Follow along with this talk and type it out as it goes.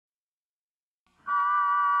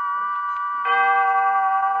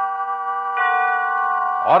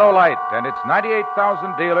Autolite and its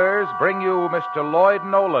 98,000 dealers bring you Mr. Lloyd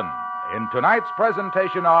Nolan in tonight's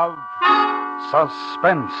presentation of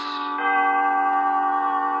Suspense.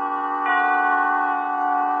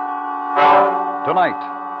 Tonight,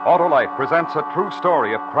 Autolite presents a true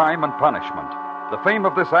story of crime and punishment. The fame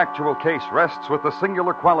of this actual case rests with the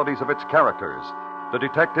singular qualities of its characters. The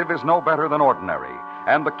detective is no better than ordinary,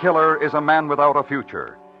 and the killer is a man without a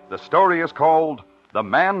future. The story is called The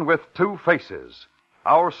Man with Two Faces.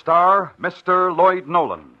 Our star, Mr. Lloyd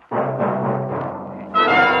Nolan.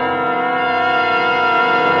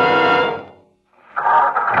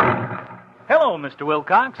 Hello, Mr.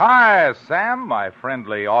 Wilcox. Hi, Sam, my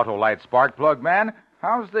friendly Autolite spark plug man.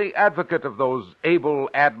 How's the advocate of those able,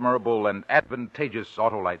 admirable, and advantageous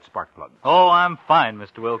Autolite spark plugs? Oh, I'm fine,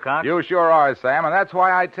 Mr. Wilcox. You sure are, Sam, and that's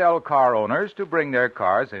why I tell car owners to bring their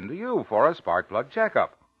cars into you for a spark plug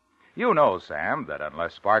checkup. You know, Sam, that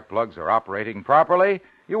unless spark plugs are operating properly,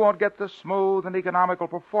 you won't get the smooth and economical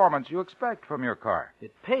performance you expect from your car.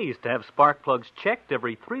 It pays to have spark plugs checked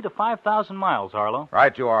every 3,000 to 5,000 miles, Arlo.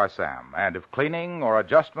 Right you are, Sam. And if cleaning or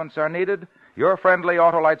adjustments are needed, your friendly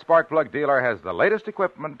Autolite spark plug dealer has the latest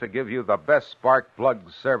equipment to give you the best spark plug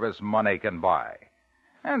service money can buy.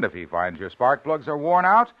 And if he finds your spark plugs are worn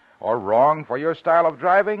out or wrong for your style of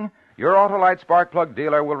driving, your Autolite spark plug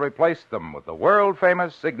dealer will replace them with the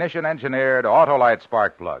world-famous ignition-engineered Autolite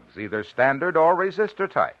spark plugs, either standard or resistor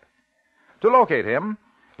type. To locate him,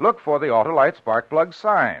 look for the Autolite spark plug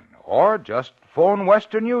sign, or just phone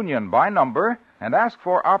Western Union by number and ask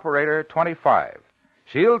for Operator 25.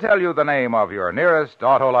 She'll tell you the name of your nearest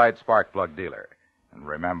Autolite spark plug dealer. And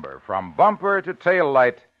remember, from bumper to tail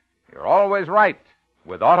light, you're always right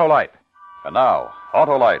with Autolite. And now,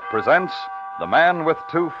 Autolite presents The Man with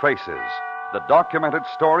Two Faces, the documented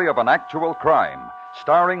story of an actual crime,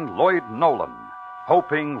 starring Lloyd Nolan,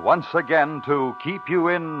 hoping once again to keep you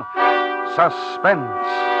in suspense.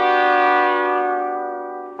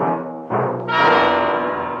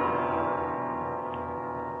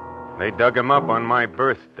 They dug him up on my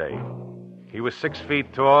birthday. He was 6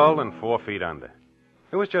 feet tall and 4 feet under.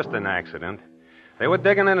 It was just an accident. They were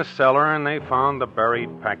digging in a cellar, and they found the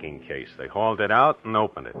buried packing case. They hauled it out and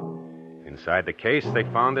opened it. Inside the case, they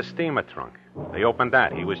found a steamer trunk. They opened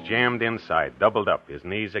that. He was jammed inside, doubled up, his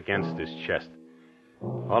knees against his chest.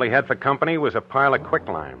 All he had for company was a pile of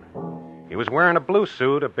quicklime. He was wearing a blue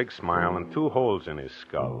suit, a big smile, and 2 holes in his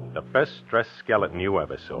skull. The best-dressed skeleton you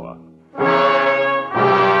ever saw.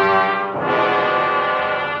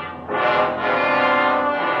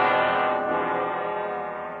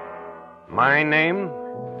 My name,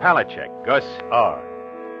 Palachek, Gus R.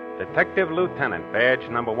 Detective Lieutenant, badge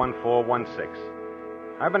number 1416.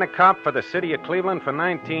 I've been a cop for the city of Cleveland for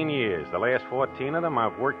 19 years. The last 14 of them,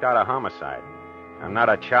 I've worked out a homicide. I'm not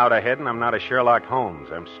a chowderhead, and I'm not a Sherlock Holmes.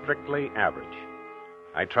 I'm strictly average.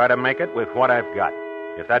 I try to make it with what I've got.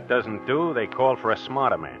 If that doesn't do, they call for a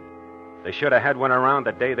smarter man. They should have had one around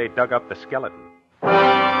the day they dug up the skeleton.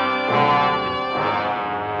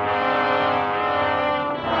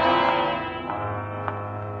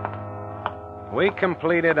 We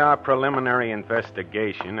completed our preliminary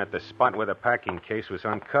investigation at the spot where the packing case was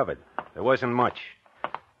uncovered. There wasn't much.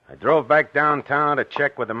 I drove back downtown to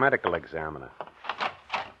check with the medical examiner.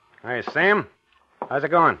 Hi, Sam. How's it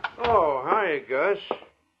going? Oh, hi, Gus.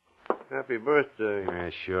 Happy birthday. Yeah,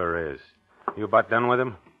 sure is. You about done with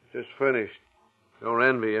him? Just finished. Don't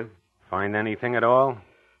envy you. Find anything at all?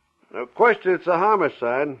 No question it's a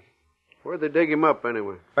homicide. Where'd they dig him up,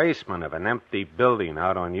 anyway? Basement of an empty building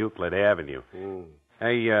out on Euclid Avenue.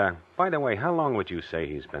 Hey, by the way, how long would you say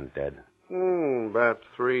he's been dead? About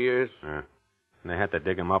 3 years. And they had to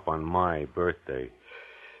dig him up on my birthday.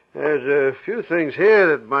 There's a few things here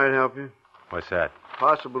that might help you. What's that?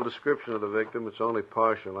 Possible description of the victim. It's only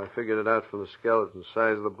partial. I figured it out from the skeleton,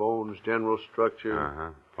 size of the bones, general structure.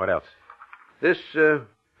 Uh-huh. What else? This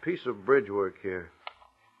piece of bridge work here.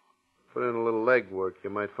 Put in a little leg work. You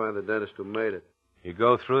might find the dentist who made it. You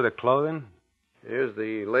go through the clothing? Here's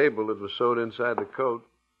the label that was sewed inside the coat.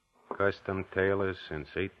 Custom tailors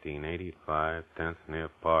since 1885, 10th near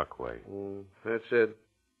Parkway. That's it.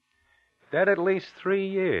 Dead at least 3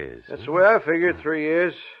 years. That's the way I figured, 3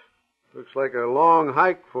 years. Looks like a long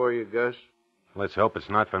hike for you, Gus. Let's hope it's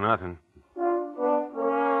not for nothing.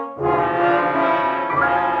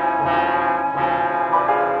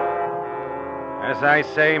 As I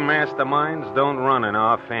say, masterminds don't run in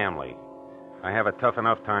our family. I have a tough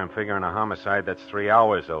enough time figuring a homicide that's 3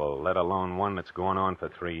 hours old, let alone one that's going on for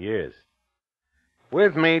 3 years.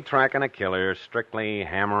 With me, tracking a killer, strictly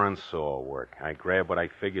hammer and saw work. I grab what I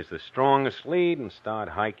figure's the strongest lead and start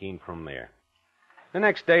hiking from there. The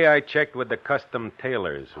next day, I checked with the custom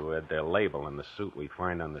tailors who had their label on the suit we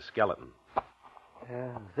find on the skeleton.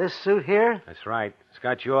 This suit here? That's right. It's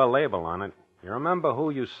got your label on it. You remember who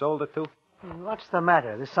you sold it to? What's the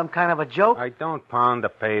matter? This some kind of a joke? I don't pound the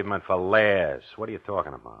pavement for laughs. What are you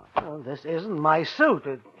talking about? Well, this isn't my suit.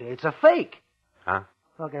 It's a fake. Huh?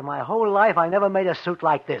 Look, in my whole life, I never made a suit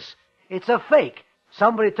like this. It's a fake.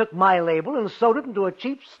 Somebody took my label and sewed it into a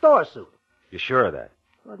cheap store suit. You sure of that?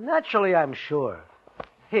 Well, naturally, I'm sure.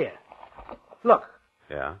 Here. Look.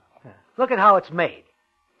 Yeah? Look at how it's made.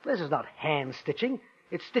 This is not hand stitching.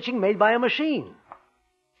 It's stitching made by a machine.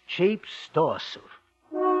 Cheap store suit.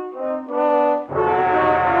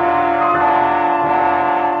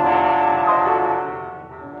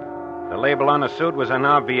 The label on the suit was an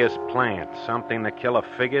obvious plant, something the killer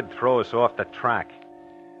figured throw us off the track.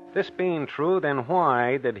 This being true, then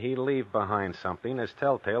why did he leave behind something as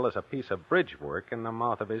telltale as a piece of bridge work in the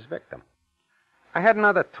mouth of his victim? I had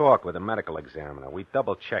another talk with the medical examiner. We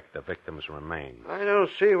double-checked the victim's remains. I don't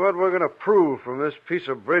see what we're going to prove from this piece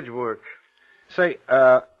of bridge work. Say,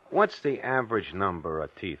 what's the average number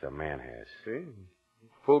of teeth a man has? See?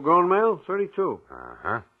 Full-grown male, 32.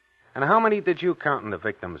 Uh-huh. And how many did you count in the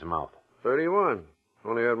victim's mouth? 31.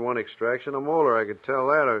 Only had one extraction, a molar, I could tell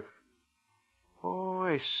that. Oh,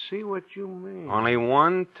 I see what you mean. Only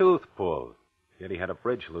one tooth pulled. Yet he had a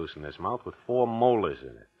bridge loose in his mouth with 4 molars in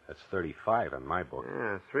it. That's 35 in my book.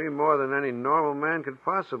 Yeah, 3 more than any normal man could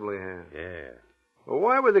possibly have. Yeah. Well,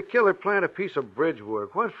 why would the killer plant a piece of bridge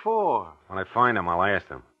work? What for? When I find him, I'll ask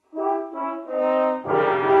him.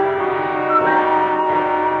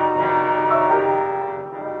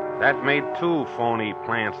 That made 2 phony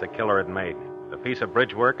plants the killer had made. The piece of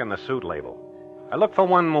bridge work and the suit label. I looked for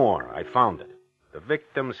one more. I found it. The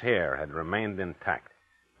victim's hair had remained intact.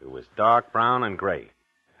 It was dark brown and gray.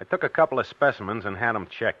 I took a couple of specimens and had them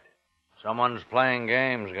checked. Someone's playing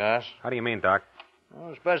games, Gus. How do you mean, Doc?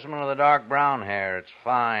 A specimen of the dark brown hair. It's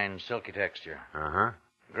fine, silky texture. Uh-huh.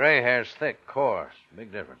 Gray hair's thick, coarse.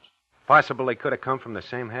 Big difference. Possible they could have come from the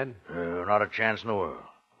same head? Not a chance in the world.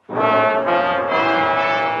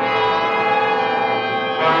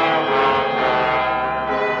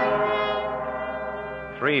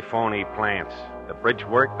 3 phony plants. The bridge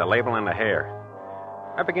work, the label, and the hair.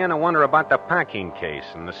 I began to wonder about the packing case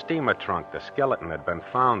and the steamer trunk the skeleton had been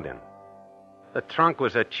found in. The trunk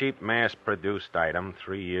was a cheap, mass-produced item.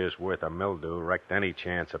 3 years' worth of mildew wrecked any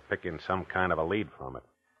chance of picking some kind of a lead from it.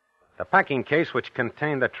 The packing case which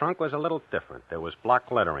contained the trunk was a little different. There was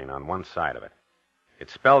block lettering on one side of it. It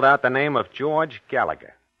spelled out the name of George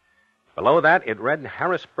Gallagher. Below that, it read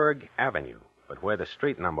Harrisburg Avenue, but where the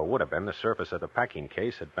street number would have been, the surface of the packing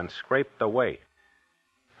case had been scraped away.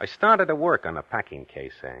 I started to work on the packing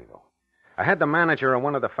case angle. I had the manager of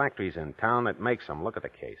one of the factories in town that makes them look at the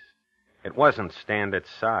case. It wasn't standard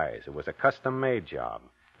size. It was a custom-made job,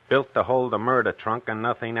 built to hold the murder trunk and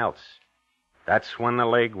nothing else. That's when the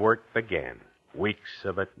legwork began. Weeks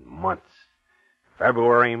of it, months.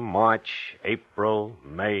 February, March, April,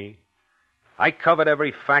 May. I covered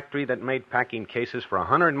every factory that made packing cases for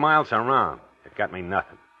 100 miles around. It got me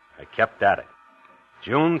nothing. I kept at it.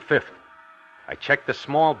 June 5th. I checked a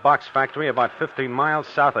small box factory about 15 miles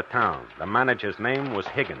south of town. The manager's name was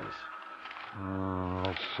Higgins.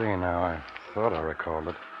 Let's see now. I thought I recalled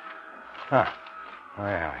it. Oh,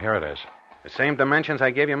 yeah, here it is. The same dimensions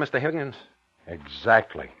I gave you, Mr. Higgins?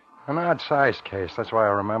 Exactly. An odd-sized case. That's why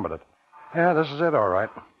I remembered it. Yeah, this is it, all right.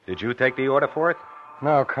 Did you take the order for it?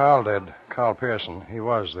 No, Carl did. Carl Pearson. He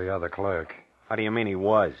was the other clerk. How do you mean he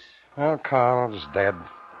was? Well, Carl is dead.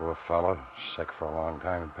 Poor fellow. Sick for a long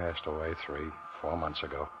time and passed away 3-4 months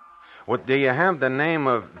ago. What, do you have the name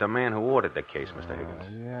of the man who ordered the case, Mr.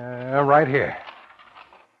 Higgins? Yeah, right here.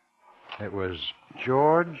 It was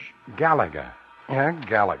George Gallagher. Yeah,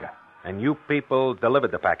 Gallagher. And you people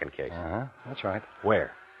delivered the packing case? Uh-huh, that's right.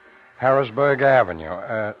 Where? Harrisburg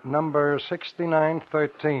Avenue, number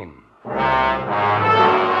 6913.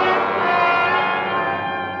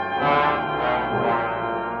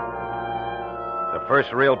 The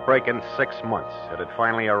first real break in 6 months. It had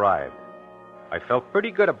finally arrived. I felt pretty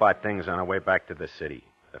good about things on our way back to the city.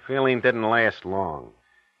 The feeling didn't last long.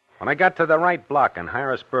 When I got to the right block on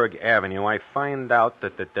Harrisburg Avenue, I found out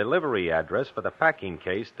that the delivery address for the packing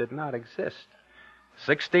case did not exist.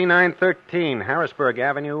 6913 Harrisburg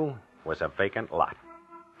Avenue was a vacant lot.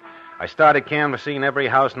 I started canvassing every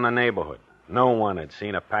house in the neighborhood. No one had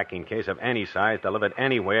seen a packing case of any size delivered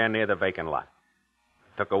anywhere near the vacant lot.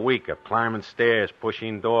 It took a week of climbing stairs,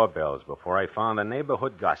 pushing doorbells, before I found a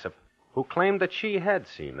neighborhood gossip who claimed that she had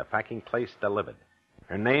seen the packing case delivered.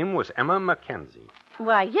 Her name was Emma Mackenzie.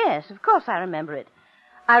 Why, yes, of course I remember it.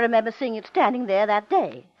 I remember seeing it standing there that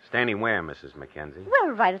day. Standing where, Mrs. Mackenzie?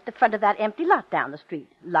 Well, right at the front of that empty lot down the street.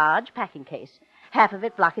 Large packing case. Half of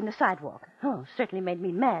it blocking the sidewalk. Oh, certainly made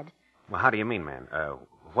me mad. Well, how do you mean, man?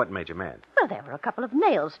 What made you mad? Well, there were a couple of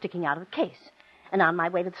nails sticking out of the case. And on my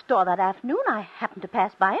way to the store that afternoon, I happened to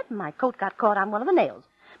pass by it, and my coat got caught on one of the nails.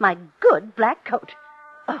 My good black coat.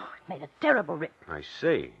 Oh, it made a terrible rip. I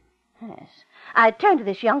see. Yes. I turned to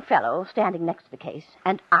this young fellow standing next to the case,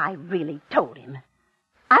 and I really told him.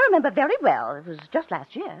 I remember very well. It was just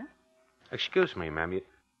last year. Excuse me, ma'am.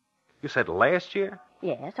 You said last year?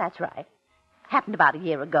 Yes, that's right. Happened about a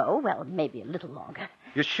year ago. Well, maybe a little longer.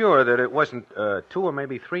 You're sure that it wasn't 2 or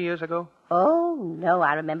maybe 3 years ago? Oh, no,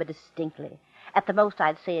 I remember distinctly. At the most,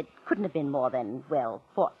 I'd say it couldn't have been more than,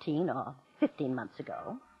 14 or 15 months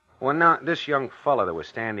ago. Well, now, this young fellow that was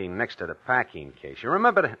standing next to the packing case, you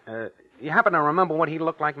happen to remember what he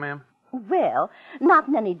looked like, ma'am? Well, not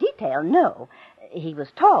in any detail, no. He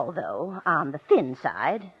was tall, though, on the thin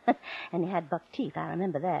side. And he had buck teeth, I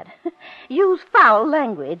remember that. Used foul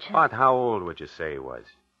language. About how old would you say he was?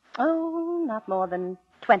 Oh, not more than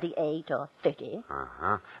 28 or 30.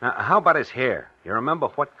 Uh-huh. Now, how about his hair? You remember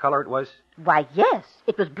what color it was? Why, yes,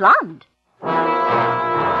 it was blonde.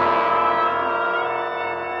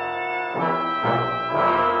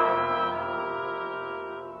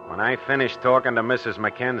 When I finished talking to Mrs.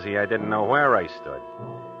 Mackenzie, I didn't know where I stood.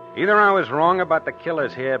 Either I was wrong about the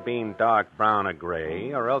killer's hair being dark brown or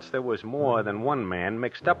gray, or else there was more than one man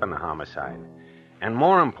mixed up in the homicide. And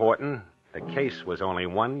more important, the case was only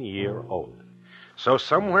 1 year old. So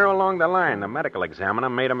somewhere along the line, the medical examiner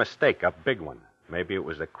made a mistake, a big one. Maybe it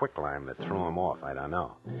was the quicklime that threw him off, I don't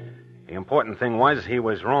know. The important thing was he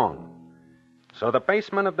was wrong. So the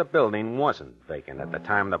basement of the building wasn't vacant at the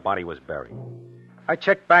time the body was buried. I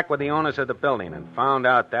checked back with the owners of the building and found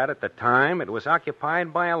out that at the time it was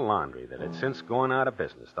occupied by a laundry that had since gone out of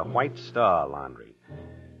business, the White Star Laundry.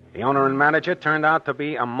 The owner and manager turned out to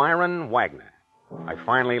be a Myron Wagner. I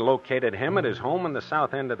finally located him at his home in the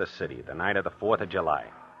south end of the city the night of the 4th of July.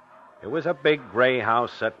 It was a big gray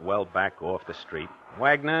house set well back off the street.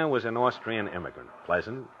 Wagner was an Austrian immigrant,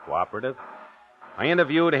 pleasant, cooperative. I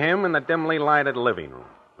interviewed him in the dimly lighted living room.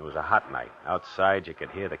 It was a hot night. Outside, you could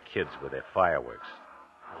hear the kids with their fireworks.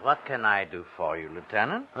 What can I do for you,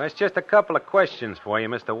 Lieutenant? Well, it's just a couple of questions for you,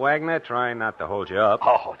 Mr. Wagner. Try not to hold you up.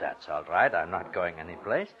 Oh, that's all right. I'm not going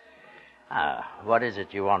anyplace. What is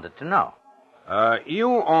it you wanted to know?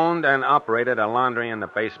 You owned and operated a laundry in the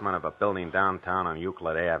basement of a building downtown on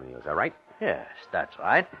Euclid Avenue. Is that right? Yes, that's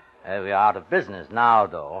right. We're out of business now,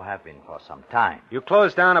 though. Have been for some time. You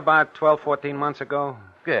closed down about 12, 14 months ago?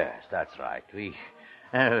 Yes, that's right. We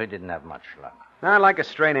didn't have much luck. Now, I'd like a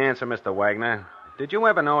straight answer, Mr. Wagner. Did you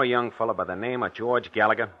ever know a young fellow by the name of George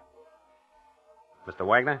Gallagher? Mr.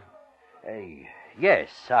 Wagner? Yes,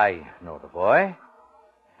 I know the boy.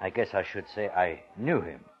 I guess I should say I knew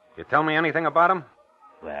him. You tell me anything about him?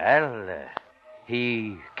 Well,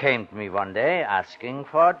 he came to me one day asking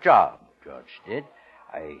for a job, George did.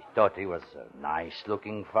 I thought he was a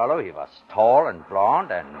nice-looking fellow. He was tall and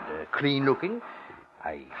blond and clean-looking.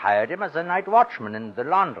 I hired him as a night watchman in the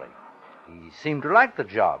laundry. He seemed to like the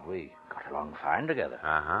job. We got along fine together.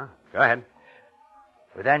 Uh-huh. Go ahead.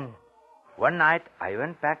 But then, one night, I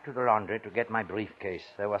went back to the laundry to get my briefcase.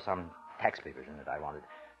 There were some tax papers in it I wanted.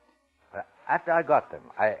 After I got them,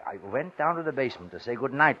 I went down to the basement to say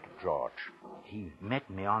goodnight to George. He met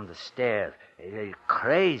me on the stairs, a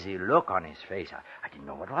crazy look on his face. I didn't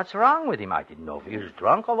know what's wrong with him. I didn't know if he was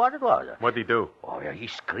drunk or what it was. What'd he do? Oh, yeah, he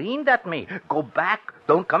screamed at me. Go back.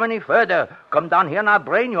 Don't come any further. Come down here and I'll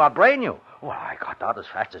brain you. I'll brain you. Well, I got out as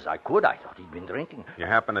fast as I could. I thought he'd been drinking. You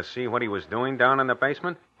happen to see what he was doing down in the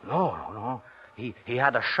basement? No. He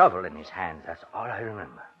had a shovel in his hands. That's all I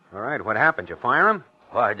remember. All right, what happened? You fire him?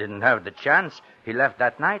 Oh, I didn't have the chance. He left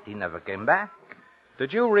that night. He never came back.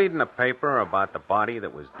 Did you read in the paper about the body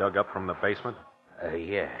that was dug up from the basement?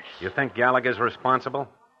 Yes. You think Gallagher's responsible?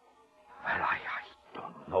 Well, I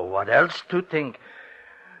don't know what else to think.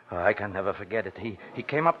 Oh, I can never forget it. He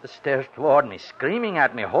came up the stairs toward me, screaming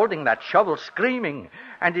at me, holding that shovel, screaming.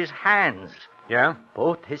 And his hands. Yeah?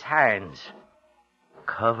 Both his hands.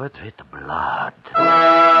 Covered with blood.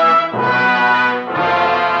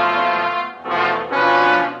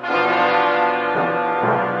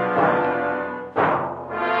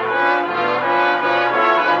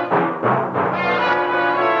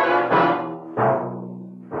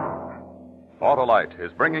 Autolite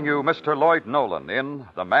is bringing you Mr. Lloyd Nolan in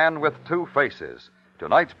The Man with Two Faces.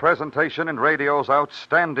 Tonight's presentation in radio's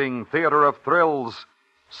outstanding theater of thrills,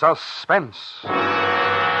 Suspense.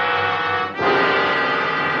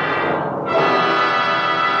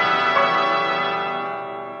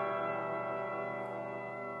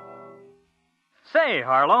 Say,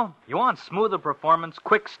 Harlow, you want smoother performance,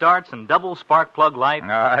 quick starts, and double spark plug life?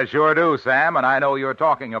 I sure do, Sam, and I know you're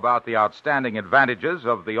talking about the outstanding advantages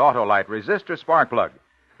of the Autolite resistor spark plug,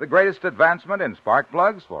 the greatest advancement in spark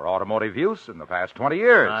plugs for automotive use in the past 20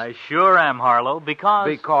 years. I sure am, Harlow, because...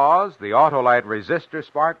 Because the Autolite resistor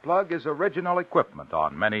spark plug is original equipment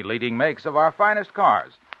on many leading makes of our finest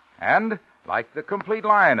cars, and, like the complete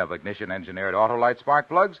line of ignition-engineered Autolite spark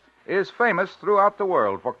plugs, is famous throughout the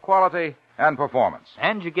world for quality and performance.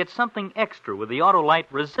 And you get something extra with the Autolite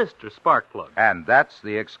resistor spark plug. And that's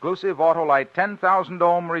the exclusive Autolite 10,000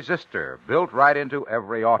 ohm resistor built right into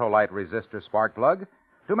every Autolite resistor spark plug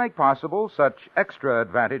to make possible such extra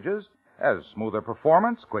advantages as smoother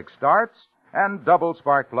performance, quick starts, and double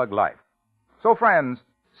spark plug life. So, friends,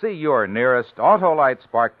 see your nearest Autolite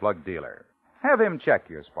spark plug dealer. Have him check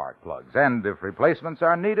your spark plugs, and if replacements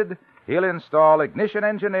are needed, he'll install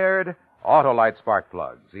ignition-engineered Autolite spark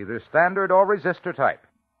plugs, either standard or resistor type.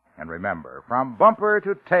 And remember, from bumper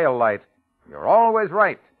to tail light, you're always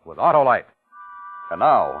right with Autolite. And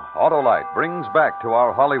now, Autolite brings back to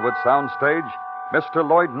our Hollywood soundstage Mr.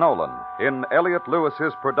 Lloyd Nolan in Elliot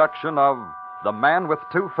Lewis's production of The Man with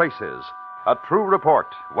Two Faces, a true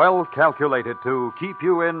report well calculated to keep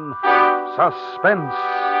you in suspense.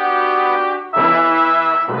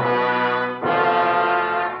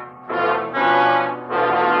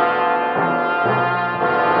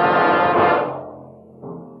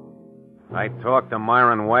 I talked to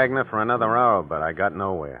Myron Wagner for another hour, but I got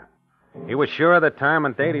nowhere. He was sure of the time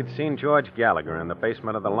and date he'd seen George Gallagher in the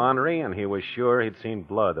basement of the laundry, and he was sure he'd seen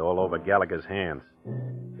blood all over Gallagher's hands.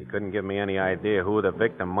 He couldn't give me any idea who the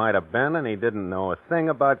victim might have been, and he didn't know a thing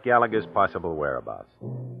about Gallagher's possible whereabouts.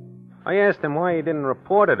 I asked him why he didn't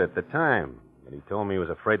report it at the time, but he told me he was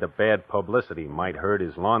afraid the bad publicity might hurt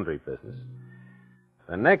his laundry business.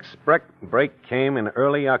 The next break came in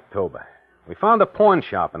early October. We found a pawn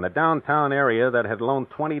shop in the downtown area that had loaned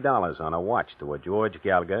 $20 on a watch to a George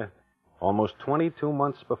Gallagher almost 22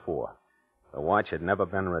 months before. The watch had never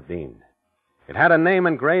been redeemed. It had a name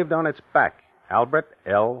engraved on its back, Albert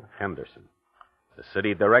L. Henderson. The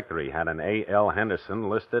city directory had an A.L. Henderson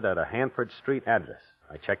listed at a Hanford Street address.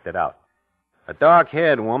 I checked it out. A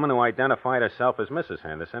dark-haired woman who identified herself as Mrs.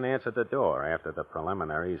 Henderson answered the door. After the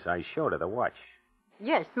preliminaries, I showed her the watch.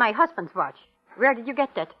 Yes, my husband's watch. Where did you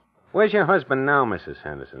get that? Where's your husband now, Mrs.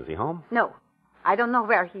 Henderson? Is he home? No. I don't know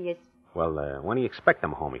where he is. Well, when do you expect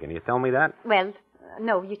him home? Can you tell me that? Well,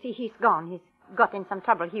 no. You see, he's gone. He's got in some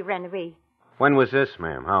trouble. He ran away. When was this,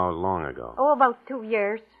 ma'am? How long ago? Oh, about 2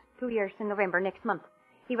 years. 2 years in November next month.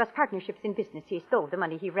 He was partnerships in business. He stole the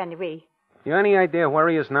money. He ran away. You any idea where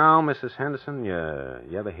he is now, Mrs. Henderson?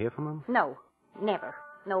 You ever hear from him? No. Never.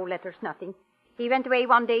 No letters, nothing. He went away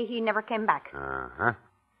one day. He never came back. Uh-huh.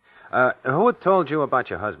 Who had told you about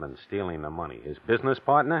your husband stealing the money? His business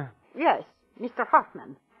partner? Yes, Mr.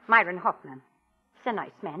 Hoffman. Myron Hoffman. He's a nice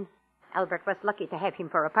man. Albert was lucky to have him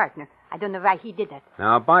for a partner. I don't know why he did that.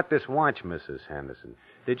 Now, about this watch, Mrs. Henderson.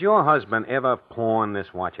 Did your husband ever pawn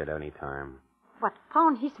this watch at any time? What,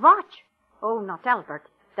 pawn his watch? Oh, not Albert.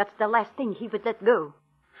 That's the last thing he would let go.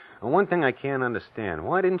 One thing I can't understand.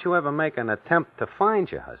 Why didn't you ever make an attempt to find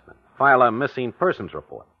your husband? File a missing persons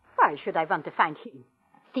report? Why should I want to find him?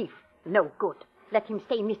 Thief. No good. Let him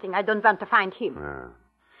stay missing. I don't want to find him.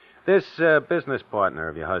 This business partner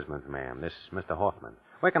of your husband's, ma'am, this Mr. Hoffman,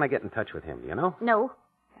 where can I get in touch with him, do you know? No,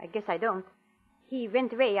 I guess I don't. He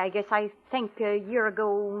went away, I guess, I think a year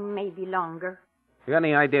ago, maybe longer. You got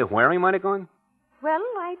any idea where he might have gone? Well,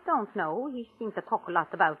 I don't know. He seemed to talk a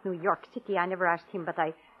lot about New York City. I never asked him, but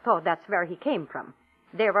I thought that's where he came from.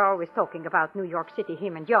 They were always talking about New York City,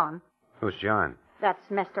 him and John. Who's John? That's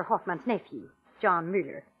Mr. Hoffman's nephew, John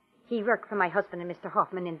Mueller. He worked for my husband and Mr.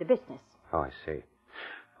 Hoffman in the business. Oh, I see.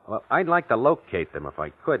 Well, I'd like to locate them if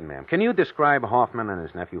I could, ma'am. Can you describe Hoffman and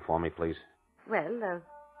his nephew for me, please? Well,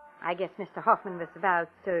 I guess Mr. Hoffman was about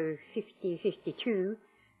 50, 52,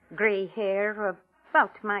 gray hair,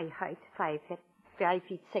 about my height, 5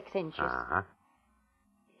 feet 6 inches. Uh-huh.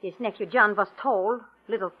 His nephew John was tall,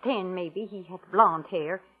 little thin maybe. He had blonde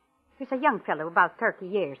hair. He was a young fellow, about 30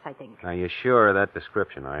 years, I think. Are you sure of that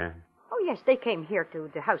description, are you? Oh, yes, they came here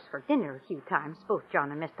to the house for dinner a few times, both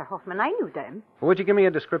John and Mr. Hoffman. I knew them. Would you give me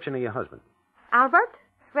a description of your husband? Albert?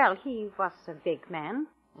 Well, he was a big man,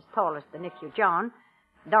 as tall as the nephew John.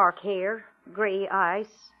 Dark hair, gray eyes,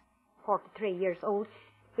 43 years old.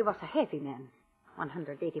 He was a heavy man,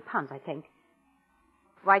 180 pounds, I think.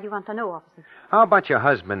 Why do you want to know, officer? How about your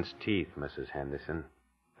husband's teeth, Mrs. Henderson?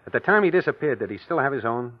 At the time he disappeared, did he still have his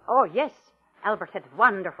own? Oh, yes. Albert had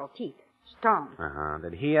wonderful teeth. Strong. Uh-huh.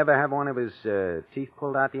 Did he ever have one of his teeth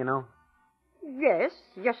pulled out, do you know? Yes,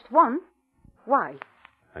 just one. Why?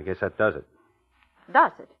 I guess that does it.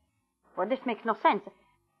 Does it? Well, this makes no sense.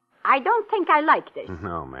 I don't think I like this.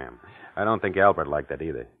 No, ma'am. I don't think Albert liked that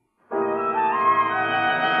either.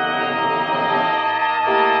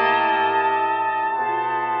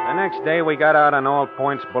 The next day, we got out an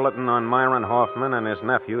all-points bulletin on Myron Hoffman and his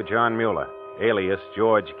nephew, John Mueller, alias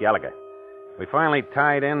George Gallagher. We finally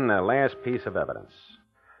tied in the last piece of evidence.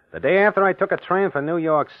 The day after, I took a train for New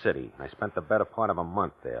York City. I spent the better part of a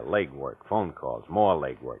month there. Legwork, phone calls, more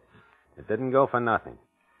legwork. It didn't go for nothing.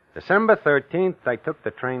 December 13th, I took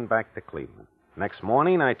the train back to Cleveland. Next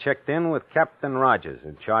morning, I checked in with Captain Rogers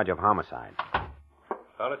in charge of homicide.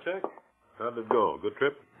 Palaszczuk? How'd it go? Good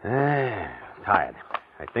trip? Tired.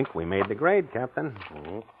 I think we made the grade, Captain.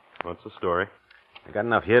 Oh, what's the story? I got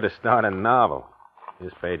enough here to start a novel.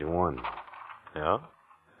 Here's page 1. Yeah?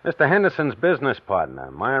 Mr. Henderson's business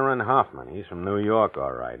partner, Myron Hoffman. He's from New York,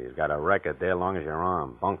 all right. He's got a record there long as your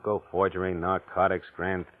arm. Bunco, forgery, narcotics,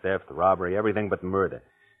 grand theft, robbery, everything but murder.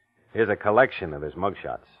 Here's a collection of his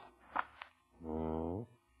mugshots. Oh.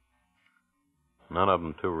 None of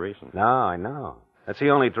them too recent. No, I know. That's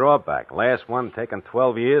the only drawback. Last one taken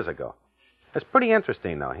 12 years ago. It's pretty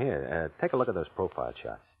interesting, though. Here, take a look at those profile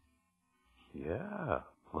shots. Yeah.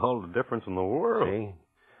 All the difference in the world. See?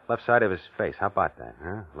 Left side of his face. How about that,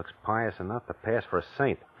 huh? Looks pious enough to pass for a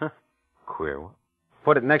saint. Huh. Queer one.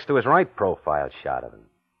 Put it next to his right profile shot of him.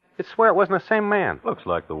 You'd swear it wasn't the same man. Looks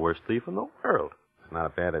like the worst thief in the world. It's not a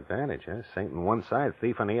bad advantage, huh? Saint on one side,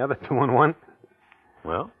 thief on the other, 2 on 1.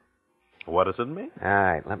 Well, what does it mean? All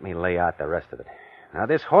right, let me lay out the rest of it. Now,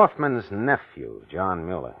 this Hoffman's nephew, John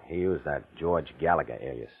Mueller, he used that George Gallagher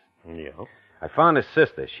alias. Yeah. I found his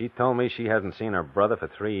sister. She told me she hasn't seen her brother for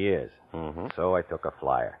 3 years. Mm-hmm. So I took a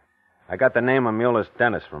flyer. I got the name of Mueller's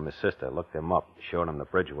dentist from his sister, looked him up, showed him the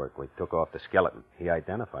bridge work we took off the skeleton. He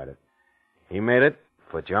identified it. He made it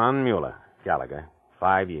for John Mueller, Gallagher,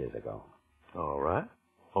 5 years ago. All right.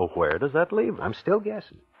 Oh, where does that leave us? I'm still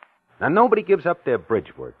guessing. Now, nobody gives up their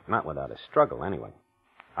bridge work, not without a struggle, anyway.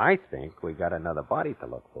 I think we got another body to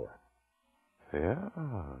look for. Yeah,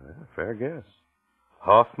 fair guess.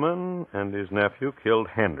 Hoffman and his nephew killed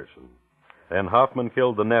Henderson. Then Hoffman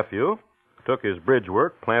killed the nephew, took his bridge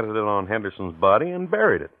work, planted it on Henderson's body, and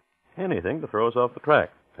buried it. Anything to throw us off the track.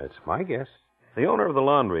 That's my guess. The owner of the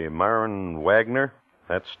laundry, Myron Wagner,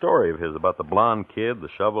 that story of his about the blonde kid, the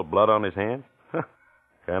shovel, blood on his hands,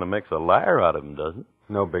 kind of makes a liar out of him, doesn't it?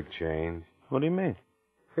 No big change. What do you mean?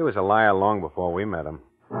 He was a liar long before we met him.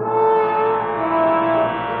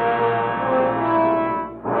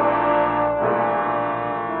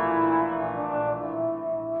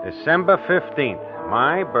 December 15th,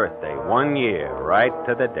 my birthday, 1 year, right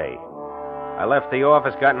to the day. I left the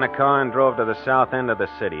office, got in a car, and drove to the south end of the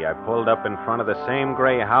city. I pulled up in front of the same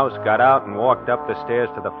gray house, got out, and walked up the stairs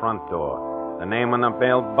to the front door. The name on the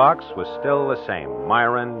mailbox was still the same,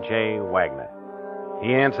 Myron J. Wagner.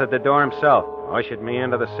 He answered the door himself, ushered me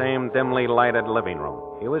into the same dimly lighted living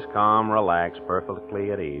room. He was calm, relaxed,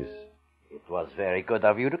 perfectly at ease. It was very good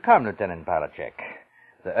of you to come, Lieutenant Palaszczuk.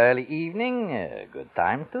 The early evening, a good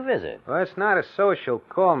time to visit. Well, it's not a social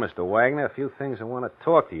call, Mr. Wagner. A few things I want to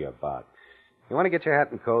talk to you about. You want to get your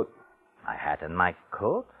hat and coat? My hat and my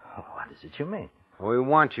coat? Oh, what is it you mean? We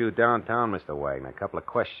want you downtown, Mr. Wagner. A couple of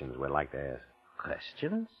questions we'd like to ask.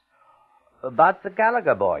 Questions? About the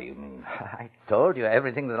Gallagher boy, you mean? I told you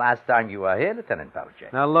everything the last time you were here, Lieutenant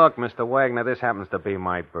Palaszczuk. Now, look, Mr. Wagner, this happens to be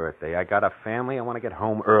my birthday. I got a family. I want to get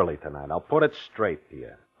home early tonight. I'll put it straight to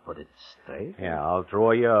you. Put it straight? Yeah, I'll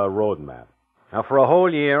draw you a road map. Now, for a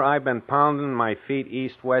whole year, I've been pounding my feet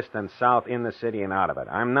east, west, and south in the city and out of it.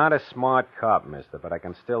 I'm not a smart cop, mister, but I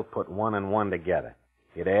can still put 1 and 1 together.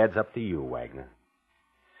 It adds up to you, Wagner.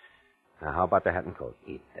 Now, how about the hat and coat?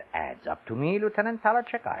 It adds up to me, Lieutenant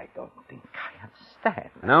Palaszczuk. I don't think I understand.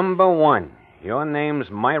 Number 1, your name's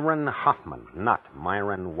Myron Hoffman, not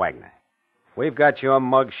Myron Wagner. We've got your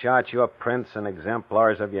mug shots, your prints, and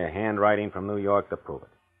exemplars of your handwriting from New York to prove it.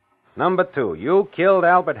 Number 2, you killed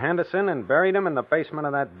Albert Henderson and buried him in the basement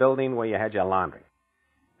of that building where you had your laundry.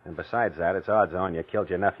 And besides that, it's odds on you killed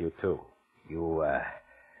your nephew, too.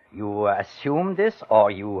 You assume this, or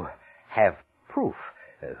you have proof?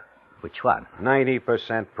 Which one?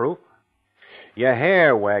 90% proof. Your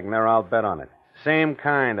hair, Wagner, I'll bet on it. Same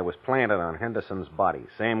kind that was planted on Henderson's body.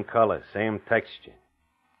 Same color, same texture.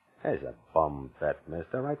 There's a bum bet,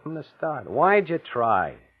 mister, right from the start. Why'd you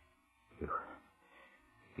try?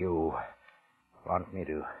 You want me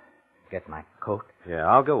to get my coat? Yeah,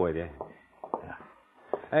 I'll go with you. Yeah.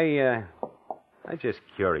 Hey, I'm just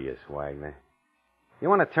curious, Wagner. You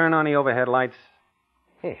want to turn on the overhead lights?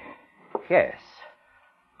 Hey, yes.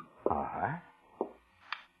 All right.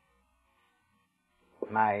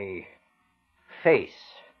 My face.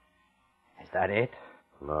 Is that it?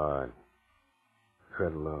 Lord.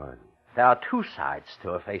 Good Lord. There are two sides to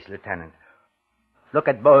a face, Lieutenant. Look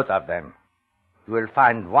at both of them. You will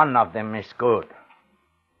find one of them is good.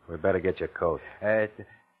 We better get your coat.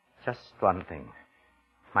 Just one thing.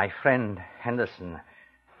 My friend Henderson,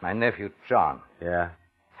 my nephew John. Yeah?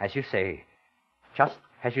 As you say, just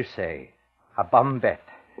as you say, a bum bet.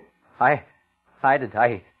 I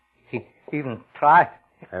even try.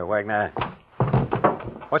 Hey, Wagner.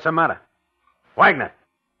 What's the matter? Wagner!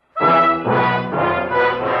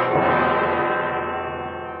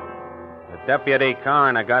 The deputy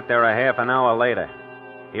coroner got there a half an hour later.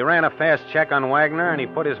 He ran a fast check on Wagner, and he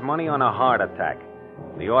put his money on a heart attack.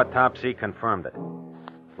 The autopsy confirmed it.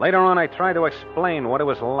 Later on, I tried to explain what it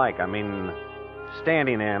was like. I mean,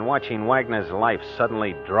 standing there and watching Wagner's life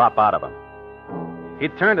suddenly drop out of him. He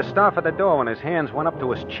turned to stop at the door when his hands went up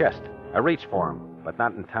to his chest. I reached for him, but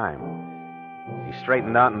not in time. He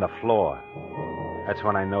straightened out on the floor. That's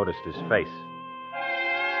when I noticed his face.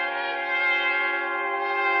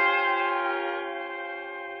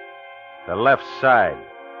 The left side.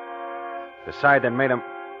 The side that made him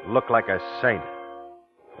look like a saint.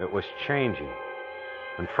 It was changing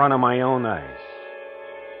in front of my own eyes.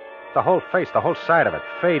 The whole face, the whole side of it,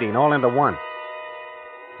 fading all into one.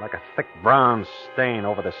 Like a thick brown stain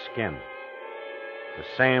over the skin. The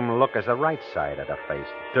same look as the right side of the face.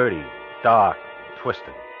 Dirty, dark,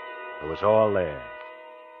 twisted. It was all there.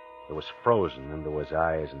 It was frozen into his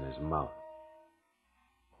eyes and his mouth.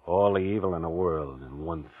 All the evil in the world in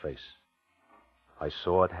one face. I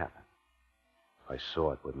saw it happen. I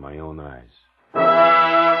saw it with my own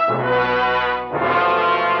eyes.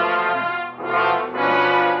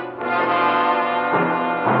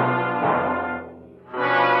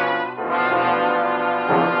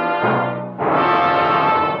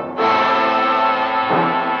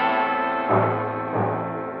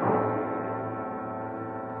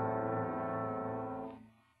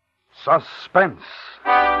 Suspense.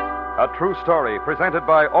 A true story presented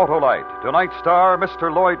by Autolite. Tonight's star,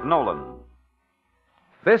 Mr. Lloyd Nolan.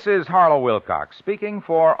 This is Harlow Wilcox speaking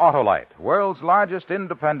for Autolite, world's largest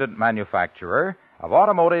independent manufacturer of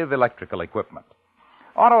automotive electrical equipment.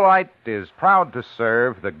 Autolite is proud to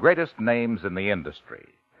serve the greatest names in the industry.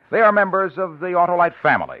 They are members of the Autolite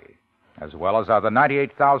family, as well as are the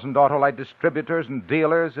 98,000 Autolite distributors and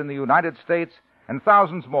dealers in the United States and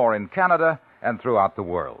thousands more in Canada and throughout the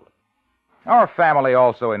world. Our family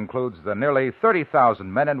also includes the nearly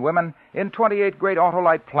 30,000 men and women in 28 great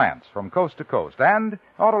Autolite plants from coast to coast and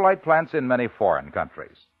Autolite plants in many foreign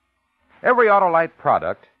countries. Every Autolite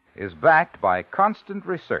product is backed by constant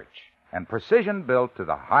research and precision built to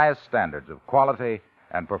the highest standards of quality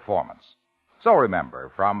and performance. So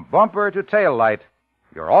remember, from bumper to tail light,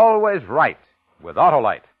 you're always right with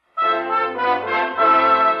Autolite.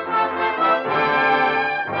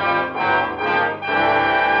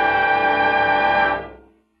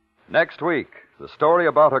 Next week, the story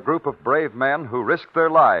about a group of brave men who risked their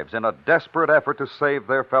lives in a desperate effort to save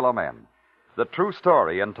their fellow men. The true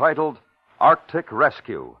story entitled Arctic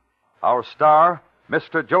Rescue. Our star,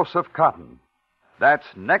 Mr. Joseph Cotton. That's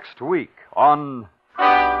next week on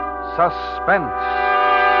Suspense.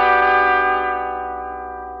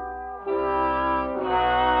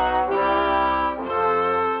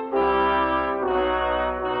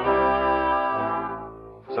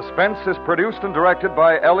 Suspense is produced and directed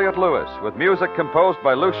by Elliott Lewis, with music composed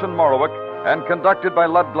by Lucian Morowick and conducted by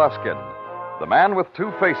Lud Gluskin. The Man with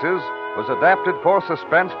Two Faces was adapted for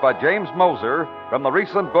Suspense by James Moser from the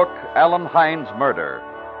recent book Alan Hines' Murder.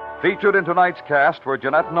 Featured in tonight's cast were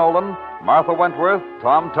Jeanette Nolan, Martha Wentworth,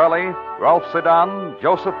 Tom Tully, Ralph Sedan,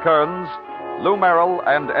 Joseph Kearns, Lou Merrill,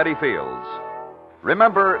 and Eddie Fields.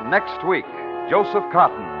 Remember, next week, Joseph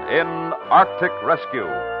Cotton in Arctic Rescue.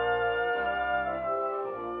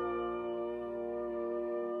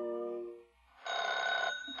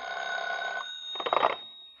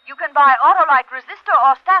 Buy Autolite resistor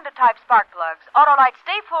or standard type spark plugs, Autolite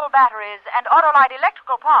stay full batteries, and Autolite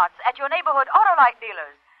electrical parts at your neighborhood Autolite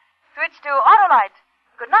dealers. Switch to Autolite.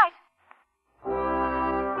 Good night.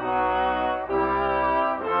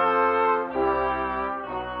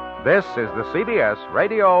 This is the CBS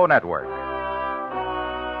Radio Network.